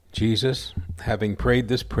Jesus, having prayed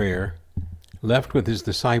this prayer, left with his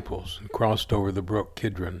disciples and crossed over the brook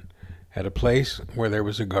Kidron at a place where there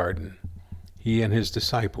was a garden. He and his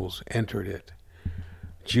disciples entered it.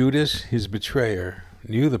 Judas, his betrayer,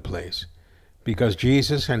 knew the place because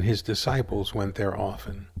Jesus and his disciples went there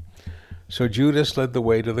often. So Judas led the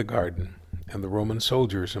way to the garden, and the Roman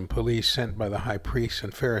soldiers and police sent by the high priests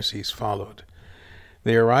and Pharisees followed.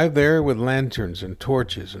 They arrived there with lanterns and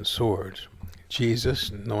torches and swords.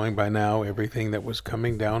 Jesus, knowing by now everything that was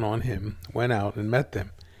coming down on him, went out and met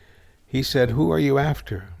them. He said, "Who are you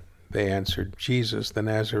after?" They answered, "Jesus the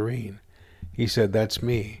Nazarene." He said, "That's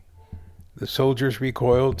me." The soldiers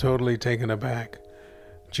recoiled, totally taken aback.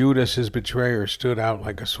 Judas, his betrayer, stood out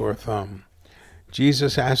like a sore thumb.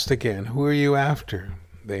 Jesus asked again, "Who are you after?"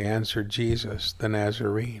 They answered, "Jesus the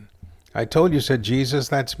Nazarene." "I told you," said Jesus,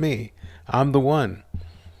 "that's me. I'm the one.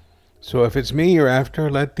 So if it's me you're after,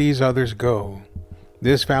 let these others go."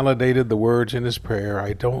 This validated the words in his prayer,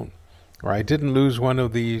 I didn't lose one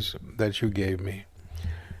of these that you gave me."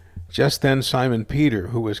 Just then Simon Peter,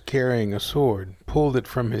 who was carrying a sword, pulled it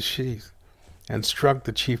from his sheath and struck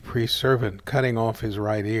the chief priest's servant, cutting off his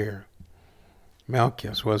right ear.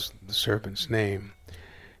 Malchus was the servant's name.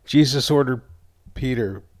 Jesus ordered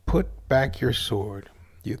Peter, "Put back your sword.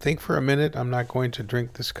 You think for a minute I'm not going to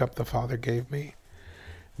drink this cup the Father gave me?"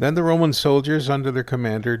 Then the Roman soldiers under their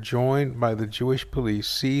commander, joined by the Jewish police,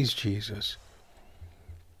 seized Jesus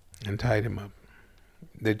and tied him up.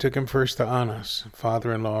 They took him first to Annas,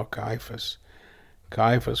 father-in-law Caiaphas.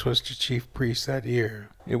 Caiaphas was the chief priest that year.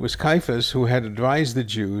 It was Caiaphas who had advised the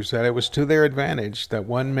Jews that it was to their advantage that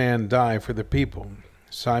one man die for the people.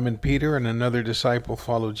 Simon Peter and another disciple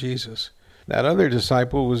followed Jesus. That other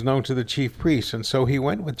disciple was known to the chief priests, and so he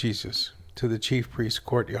went with Jesus to the chief priest's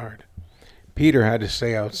courtyard. Peter had to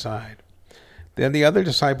stay outside. Then the other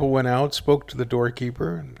disciple went out, spoke to the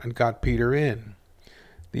doorkeeper, and got Peter in.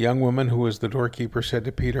 The young woman who was the doorkeeper said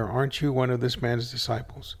to Peter, "Aren't you one of this man's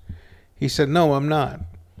disciples?" He said, "No, I'm not."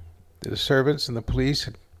 The servants and the police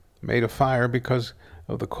had made a fire because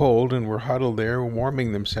of the cold and were huddled there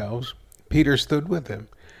warming themselves. Peter stood with them,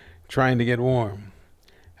 trying to get warm.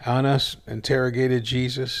 Annas interrogated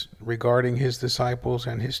Jesus regarding his disciples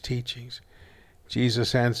and his teachings.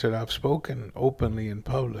 Jesus answered, "I've spoken openly in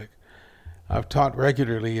public. I've taught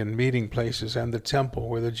regularly in meeting places and the temple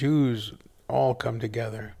where the Jews all come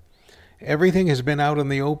together. Everything has been out in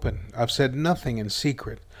the open. I've said nothing in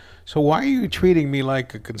secret. So why are you treating me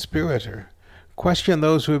like a conspirator? Question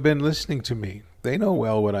those who have been listening to me. They know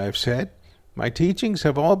well what I have said. My teachings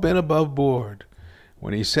have all been above board."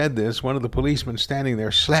 When he said this, one of the policemen standing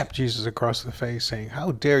there slapped Jesus across the face, saying,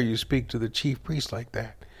 "How dare you speak to the chief priest like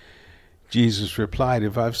that?" Jesus replied,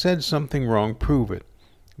 "If I've said something wrong, prove it.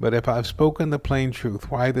 But if I've spoken the plain truth,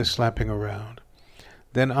 why this slapping around?"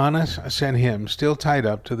 Then Annas sent him, still tied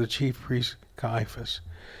up, to the chief priest Caiaphas.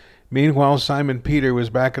 Meanwhile, Simon Peter was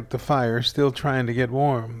back at the fire, still trying to get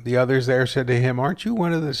warm. The others there said to him, "Aren't you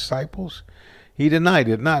one of the disciples?" He denied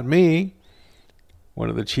it, "Not me." One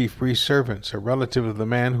of the chief priest's servants, a relative of the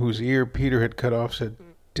man whose ear Peter had cut off, said,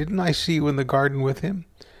 "Didn't I see you in the garden with him?"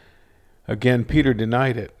 Again Peter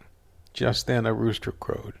denied it. Just then a rooster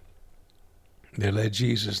crowed. They led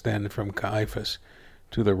Jesus then from Caiaphas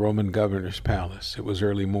to the Roman governor's palace. It was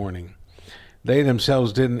early morning. They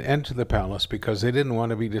themselves didn't enter the palace because they didn't want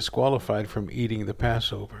to be disqualified from eating the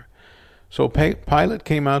Passover. So Pilate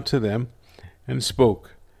came out to them and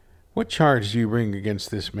spoke, "What charge do you bring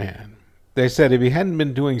against this man?" They said, "If he hadn't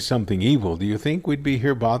been doing something evil, do you think we'd be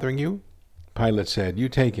here bothering you?" Pilate said, "You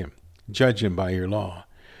take him. Judge him by your law."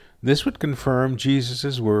 This would confirm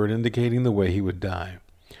Jesus' word, indicating the way he would die.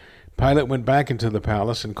 Pilate went back into the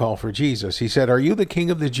palace and called for Jesus. He said, "Are you the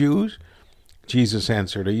king of the Jews?" Jesus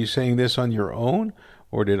answered, "Are you saying this on your own,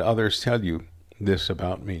 or did others tell you this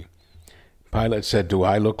about me?" Pilate said, "Do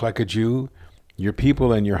I look like a Jew? Your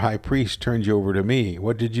people and your high priest turned you over to me.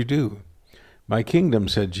 What did you do?" "My kingdom,"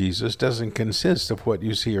 said Jesus, "doesn't consist of what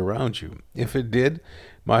you see around you. If it did,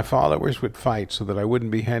 my followers would fight so that I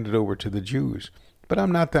wouldn't be handed over to the Jews. But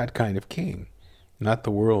I'm not that kind of king, not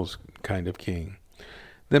the world's kind of king."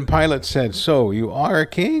 Then Pilate said, "So you are a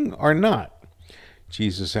king or not?"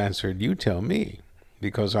 Jesus answered, "You tell me.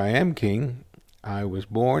 Because I am king, I was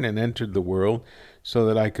born and entered the world so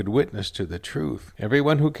that I could witness to the truth.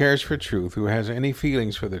 Everyone who cares for truth, who has any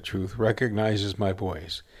feelings for the truth, recognizes my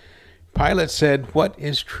voice." Pilate said, "What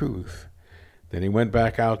is truth?" Then he went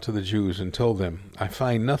back out to the Jews and told them, "I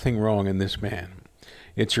find nothing wrong in this man.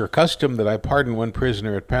 It's your custom that I pardon one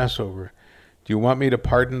prisoner at Passover. Do you want me to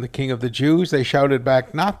pardon the king of the Jews?" They shouted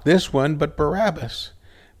back, "Not this one, but Barabbas."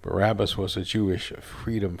 Barabbas was a Jewish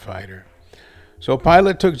freedom fighter. So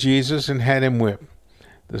Pilate took Jesus and had him whipped.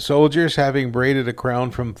 The soldiers, having braided a crown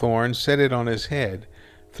from thorns, set it on his head,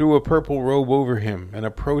 threw a purple robe over him, and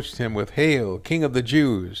approached him with, "Hail, King of the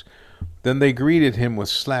Jews!" Then they greeted him with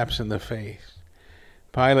slaps in the face.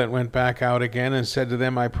 Pilate went back out again and said to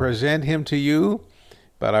them, "I present him to you,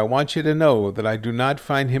 but I want you to know that I do not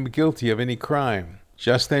find him guilty of any crime."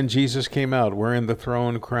 Just then Jesus came out, wearing the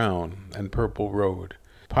throne crown and purple robe.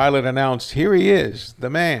 Pilate announced, "Here he is, the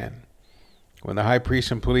man." When the high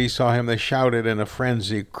priest and police saw him, they shouted in a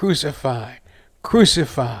frenzy, "Crucify!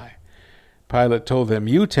 Crucify!" Pilate told them,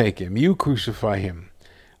 "You take him, you crucify him.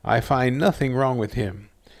 I find nothing wrong with him."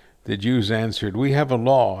 The Jews answered, "We have a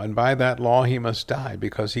law, and by that law he must die,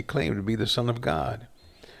 because he claimed to be the Son of God."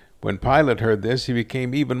 When Pilate heard this, he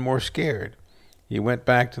became even more scared. He went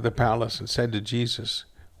back to the palace and said to Jesus,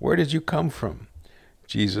 "Where did you come from?"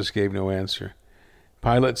 Jesus gave no answer.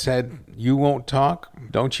 Pilate said, "You won't talk?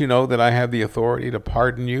 Don't you know that I have the authority to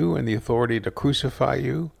pardon you and the authority to crucify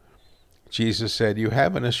you?" Jesus said, "You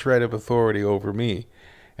haven't a shred of authority over me,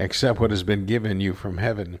 except what has been given you from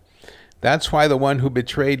heaven. That's why the one who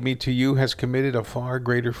betrayed me to you has committed a far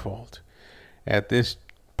greater fault." At this,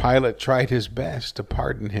 Pilate tried his best to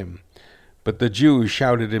pardon him, but the Jews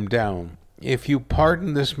shouted him down. "If you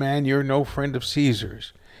pardon this man, you're no friend of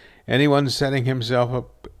Caesar's. Anyone setting himself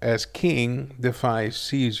up as king defies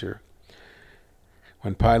Caesar."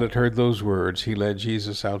 When Pilate heard those words, he led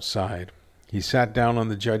Jesus outside. He sat down on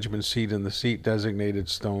the judgment seat in the seat designated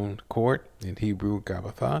Stone Court, in Hebrew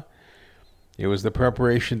Gabbatha. It was the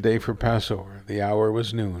preparation day for Passover. The hour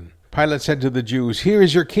was noon. Pilate said to the Jews, "Here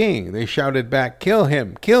is your king." They shouted back, "Kill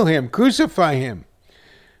him! Kill him! Crucify him!"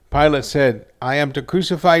 Pilate said, "I am to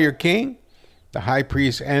crucify your king?" The high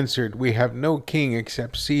priest answered, "We have no king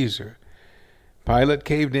except Caesar." Pilate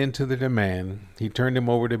caved in to the demand. He turned him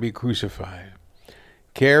over to be crucified.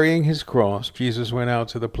 Carrying his cross, Jesus went out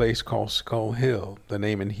to the place called Skull Hill, the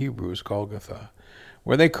name in Hebrew is Golgotha,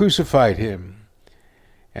 where they crucified him,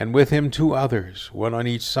 and with him 2 others, one on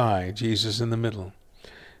each side, Jesus in the middle.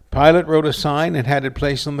 Pilate wrote a sign and had it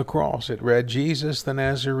placed on the cross. It read, "Jesus the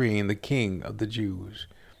Nazarene, the King of the Jews."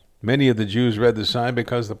 Many of the Jews read the sign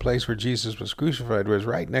because the place where Jesus was crucified was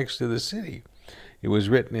right next to the city. It was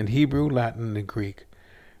written in Hebrew, Latin, and Greek.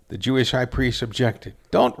 The Jewish high priest objected.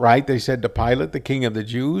 "Don't write," they said to Pilate, "the King of the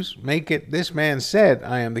Jews. Make it, 'This man said,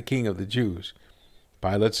 I am the King of the Jews.'"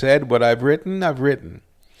 Pilate said, "What I've written, I've written."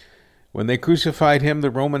 When they crucified him,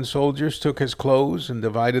 the Roman soldiers took his clothes and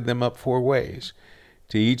divided them up 4 ways,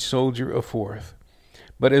 to each soldier a fourth.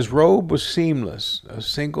 But his robe was seamless, a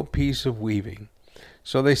single piece of weaving.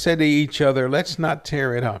 So they said to each other, "Let's not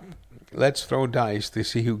tear it up. Let's throw dice to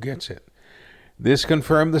see who gets it." This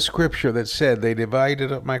confirmed the scripture that said, "They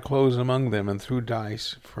divided up my clothes among them and threw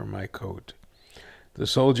dice for my coat." The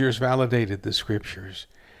soldiers validated the scriptures.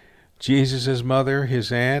 Jesus' mother,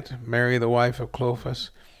 his aunt, Mary the wife of Clopas,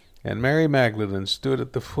 and Mary Magdalene stood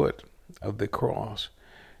at the foot of the cross.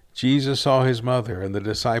 Jesus saw his mother and the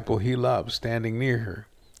disciple he loved standing near her.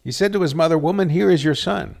 He said to his mother, "Woman, here is your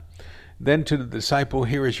son." Then to the disciple,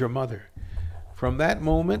 "Here is your mother." From that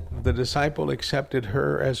moment, the disciple accepted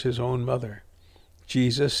her as his own mother.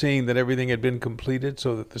 Jesus, seeing that everything had been completed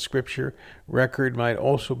so that the scripture record might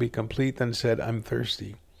also be complete, then said, "I'm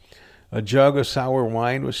thirsty." A jug of sour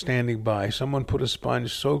wine was standing by. Someone put a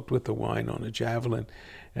sponge soaked with the wine on a javelin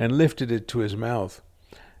and lifted it to his mouth.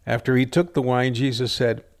 After he took the wine, Jesus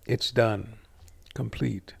said, "It's done,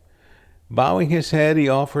 complete." Bowing his head, he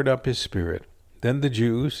offered up his spirit. Then the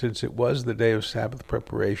Jews, since it was the day of Sabbath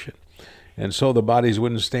preparation, and so the bodies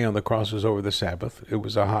wouldn't stay on the crosses over the Sabbath, it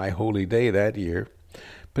was a high holy day that year,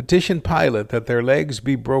 petitioned Pilate that their legs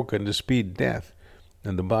be broken to speed death,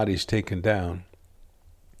 and the bodies taken down.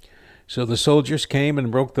 So the soldiers came and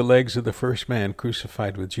broke the legs of the first man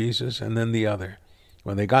crucified with Jesus, and then the other.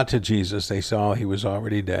 When they got to Jesus, they saw he was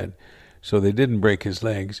already dead, so they didn't break his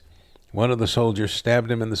legs. One of the soldiers stabbed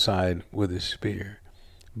him in the side with his spear.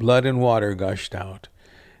 Blood and water gushed out.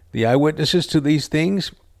 The eyewitnesses to these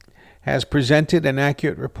things has presented an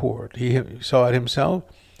accurate report. He saw it himself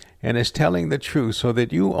and is telling the truth so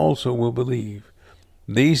that you also will believe.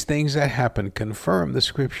 These things that happened confirm the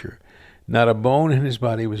scripture. Not a bone in his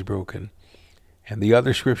body was broken. And the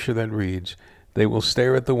other scripture that reads, "They will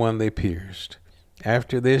stare at the one they pierced."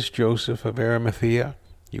 After this, Joseph of Arimathea,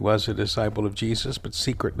 he was a disciple of Jesus, but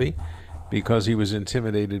secretly, because he was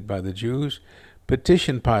intimidated by the Jews,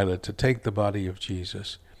 petitioned Pilate to take the body of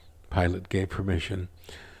Jesus. Pilate gave permission.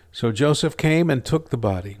 So Joseph came and took the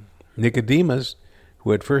body. Nicodemus,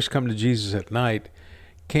 who had first come to Jesus at night,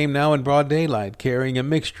 came now in broad daylight, carrying a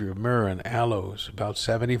mixture of myrrh and aloes, about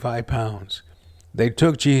 75 pounds. They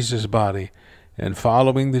took Jesus' body and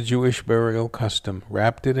following the Jewish burial custom,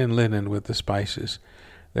 wrapped it in linen with the spices.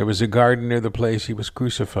 There was a garden near the place he was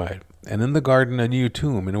crucified, and in the garden a new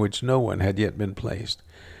tomb in which no one had yet been placed.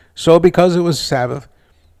 So, because it was Sabbath,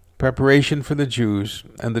 preparation for the Jews,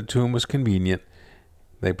 and the tomb was convenient,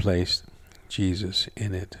 they placed Jesus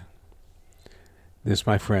in it. This,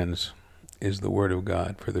 my friends, is the word of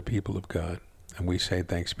God for the people of God, and we say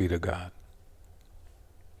thanks be to God.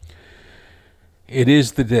 It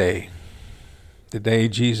is the day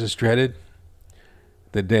Jesus dreaded,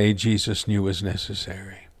 the day Jesus knew was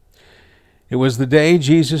necessary. It was the day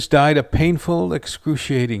Jesus died a painful,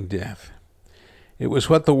 excruciating death. It was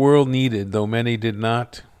what the world needed, though many did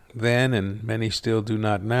not then, and many still do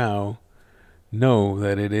not now, know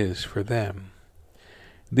that it is for them.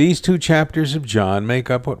 These 2 chapters of John make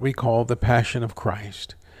up what we call the Passion of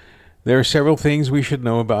Christ. There are several things we should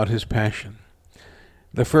know about his passion.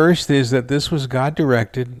 The first is that this was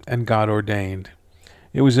God-directed and God-ordained.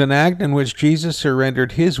 It was an act in which Jesus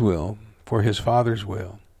surrendered his will for his Father's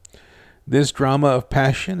will. This drama of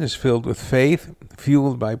passion is filled with faith,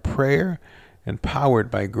 fueled by prayer, and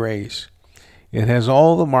powered by grace. It has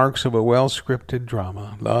all the marks of a well-scripted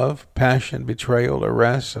drama: love, passion, betrayal,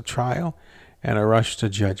 arrest, a trial, and a rush to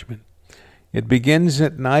judgment. It begins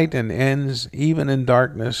at night and ends even in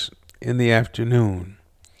darkness in the afternoon.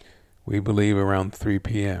 We believe around 3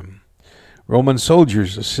 p.m. Roman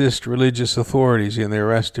soldiers assist religious authorities in the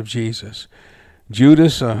arrest of Jesus.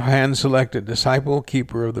 Judas, a hand-selected disciple,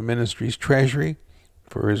 keeper of the ministry's treasury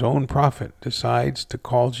for his own profit, decides to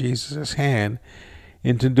call Jesus' hand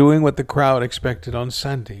into doing what the crowd expected on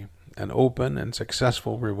Sunday, an open and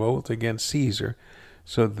successful revolt against Caesar,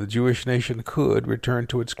 so that the Jewish nation could return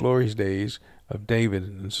to its glorious days of David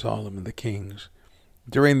and Solomon the kings.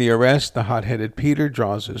 During the arrest, the hot-headed Peter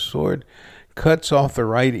draws his sword, cuts off the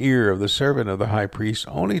right ear of the servant of the high priest,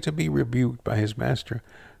 only to be rebuked by his master,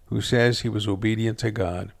 who says he was obedient to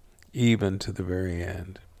God, even to the very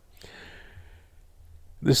end.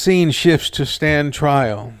 The scene shifts to stand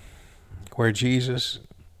trial, where Jesus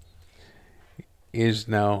is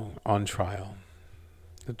now on trial.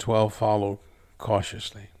 The 12 follow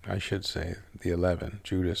cautiously. I should say the 11.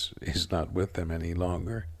 Judas is not with them any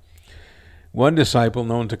longer. One disciple,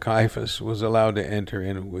 known to Caiaphas, was allowed to enter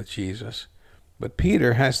in with Jesus, but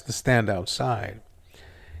Peter has to stand outside.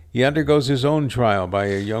 He undergoes his own trial by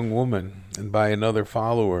a young woman and by another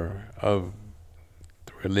follower of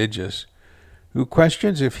the religious, who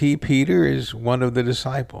questions if he, Peter, is one of the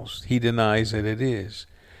disciples. He denies that it is.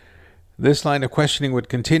 This line of questioning would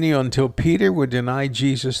continue until Peter would deny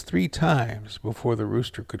Jesus 3 times before the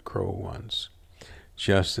rooster could crow once,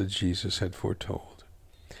 just as Jesus had foretold.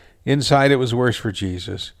 Inside, it was worse for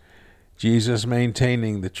Jesus. Jesus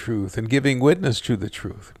maintaining the truth and giving witness to the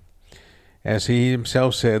truth. As he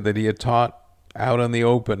himself said that he had taught out in the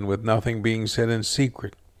open with nothing being said in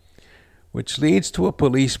secret, which leads to a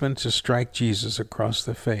policeman to strike Jesus across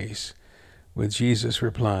the face, with Jesus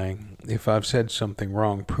replying, "If I've said something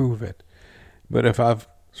wrong, prove it. But if I've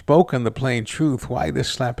spoken the plain truth, why this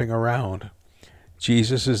slapping around?"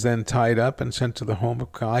 Jesus is then tied up and sent to the home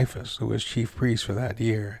of Caiaphas, who was chief priest for that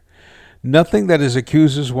year. Nothing that his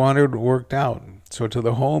accusers wanted worked out, so to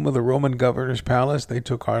the home of the Roman governor's palace they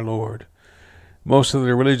took our Lord. Most of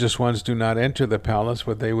the religious ones do not enter the palace,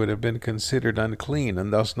 but they would have been considered unclean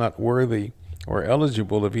and thus not worthy or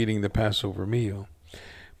eligible of eating the Passover meal.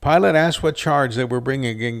 Pilate asked what charge they were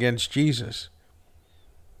bringing against Jesus.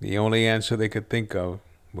 The only answer they could think of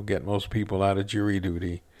will get most people out of jury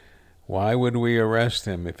duty. Why would we arrest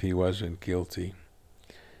him if he wasn't guilty?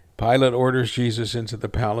 Pilate orders Jesus into the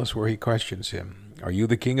palace, where he questions him. "Are you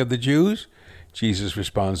the king of the Jews?" Jesus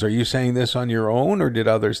responds, "Are you saying this on your own, or did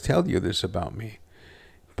others tell you this about me?"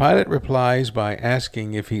 Pilate replies by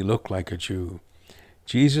asking if he looked like a Jew.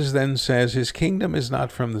 Jesus then says his kingdom is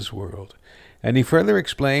not from this world, and he further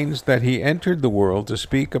explains that he entered the world to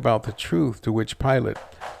speak about the truth, to which Pilate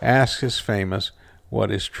asks his famous,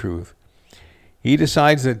 "What is truth?" He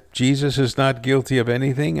decides that Jesus is not guilty of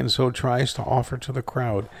anything, and so tries to offer to the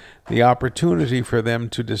crowd the opportunity for them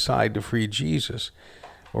to decide to free Jesus,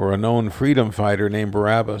 or a known freedom fighter named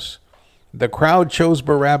Barabbas. The crowd chose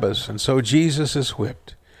Barabbas, and so Jesus is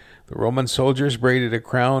whipped. The Roman soldiers braided a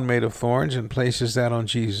crown made of thorns and places that on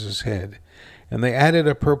Jesus' head, and they added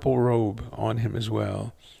a purple robe on him as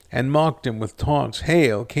well, and mocked him with taunts,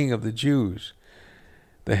 "Hail, King of the Jews!"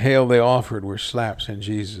 The hail they offered were slaps in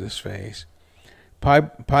Jesus' face.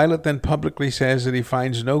 Pilate then publicly says that he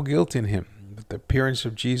finds no guilt in him, but the appearance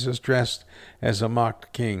of Jesus dressed as a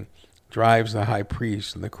mocked king drives the high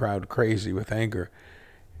priest and the crowd crazy with anger,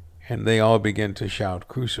 and they all begin to shout,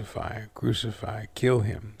 "Crucify, crucify, kill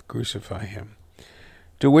him, crucify him."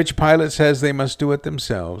 To which Pilate says they must do it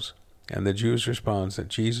themselves, and the Jews respond that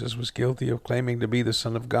Jesus was guilty of claiming to be the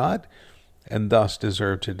Son of God and thus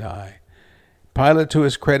deserved to die. Pilate, to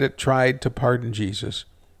his credit, tried to pardon Jesus,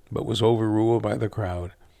 but was overruled by the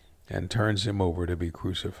crowd and turns him over to be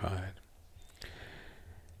crucified.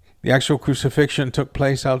 The actual crucifixion took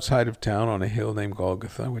place outside of town on a hill named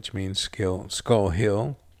Golgotha, which means Skull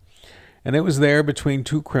Hill, and it was there between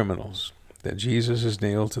two criminals that Jesus is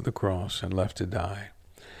nailed to the cross and left to die.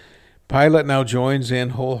 Pilate now joins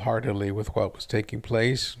in wholeheartedly with what was taking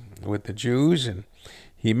place with the Jews, and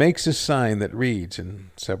he makes a sign that reads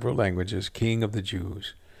in several languages, King of the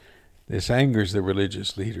Jews. This angers the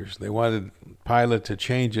religious leaders. They wanted Pilate to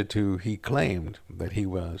change it to he claimed that he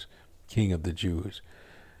was King of the Jews.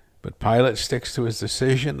 But Pilate sticks to his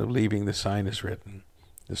decision of leaving the sign as written.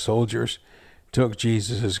 The soldiers took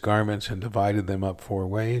Jesus' garments and divided them up 4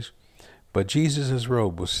 ways, but Jesus'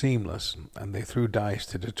 robe was seamless, and they threw dice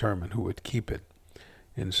to determine who would keep it.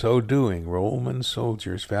 In so doing, Roman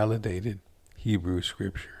soldiers validated Hebrew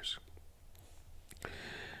scriptures.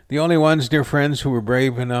 The only ones, dear friends, who were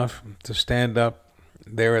brave enough to stand up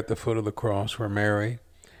there at the foot of the cross were Mary,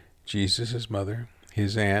 Jesus' mother,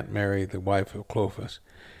 his aunt Mary, the wife of Clopas,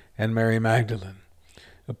 and Mary Magdalene.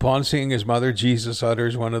 Upon seeing his mother, Jesus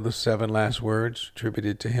utters one of the 7 last words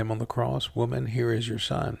attributed to him on the cross, "Woman, here is your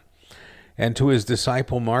son." And to his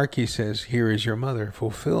disciple Mark, he says, "Here is your mother,"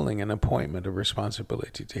 fulfilling an appointment of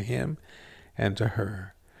responsibility to him and to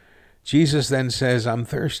her. Jesus then says, "I'm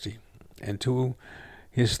thirsty." And to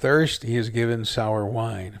his thirst, he is given sour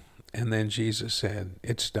wine. And then Jesus said,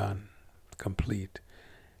 "It's done, complete."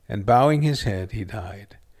 And bowing his head, he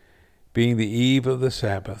died. Being the eve of the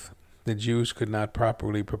Sabbath, the Jews could not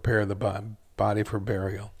properly prepare the body for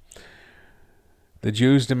burial. The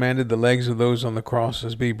Jews demanded the legs of those on the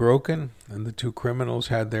crosses be broken, and the 2 criminals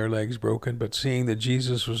had their legs broken. But seeing that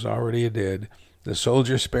Jesus was already dead, the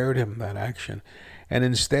soldiers spared him that action, and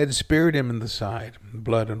instead speared him in the side.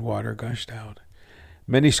 Blood and water gushed out.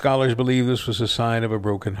 Many scholars believe this was a sign of a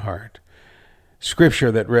broken heart.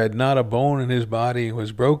 Scripture that read, "Not a bone in his body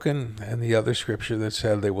was broken," and the other scripture that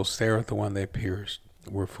said, "They will stare at the one they pierced,"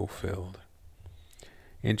 were fulfilled.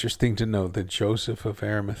 Interesting to note that Joseph of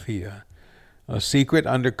Arimathea, a secret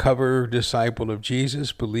undercover disciple of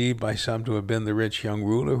Jesus, believed by some to have been the rich young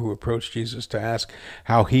ruler who approached Jesus to ask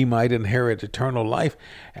how he might inherit eternal life,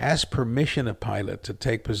 asked permission of Pilate to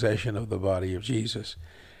take possession of the body of Jesus.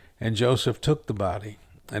 And Joseph took the body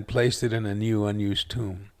and placed it in a new, unused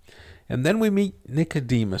tomb. And then we meet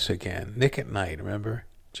Nicodemus again, Nick at night, remember?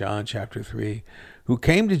 John chapter 3, who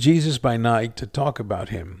came to Jesus by night to talk about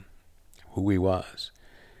him, who he was.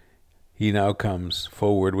 He now comes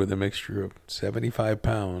forward with a mixture of 75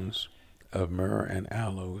 pounds of myrrh and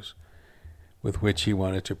aloes, with which he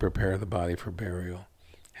wanted to prepare the body for burial.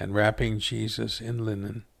 And wrapping Jesus in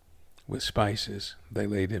linen with spices, they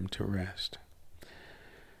laid him to rest.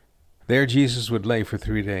 There Jesus would lay for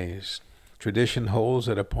 3 days. Tradition holds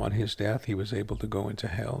that upon his death he was able to go into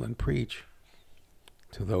hell and preach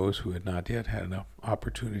to those who had not yet had an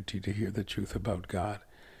opportunity to hear the truth about God.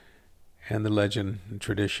 And the legend and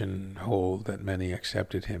tradition hold that many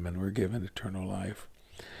accepted him and were given eternal life.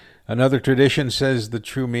 Another tradition says the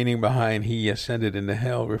true meaning behind "he ascended into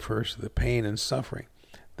hell" refers to the pain and suffering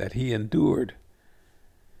that he endured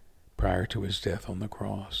prior to his death on the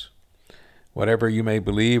cross. Whatever you may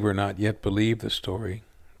believe or not yet believe, the story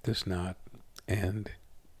does not end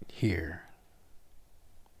here.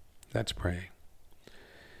 Let's pray.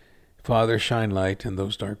 Father, shine light in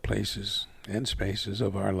those dark places and spaces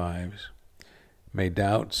of our lives. May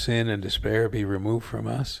doubt, sin, and despair be removed from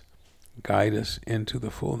us. Guide us into the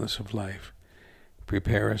fullness of life.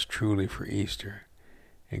 Prepare us truly for Easter.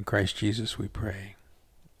 In Christ Jesus we pray.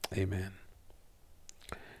 Amen.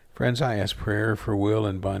 Friends, I ask prayer for Will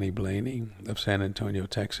and Bonnie Blaney of San Antonio,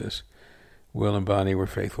 Texas. Will and Bonnie were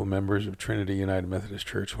faithful members of Trinity United Methodist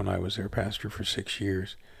Church when I was their pastor for 6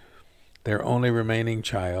 years. Their only remaining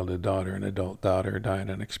child, a daughter, an adult daughter, died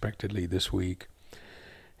unexpectedly this week.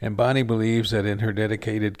 And Bonnie believes that in her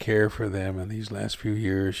dedicated care for them in these last few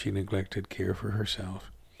years, she neglected care for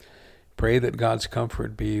herself. Pray that God's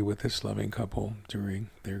comfort be with this loving couple during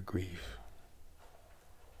their grief.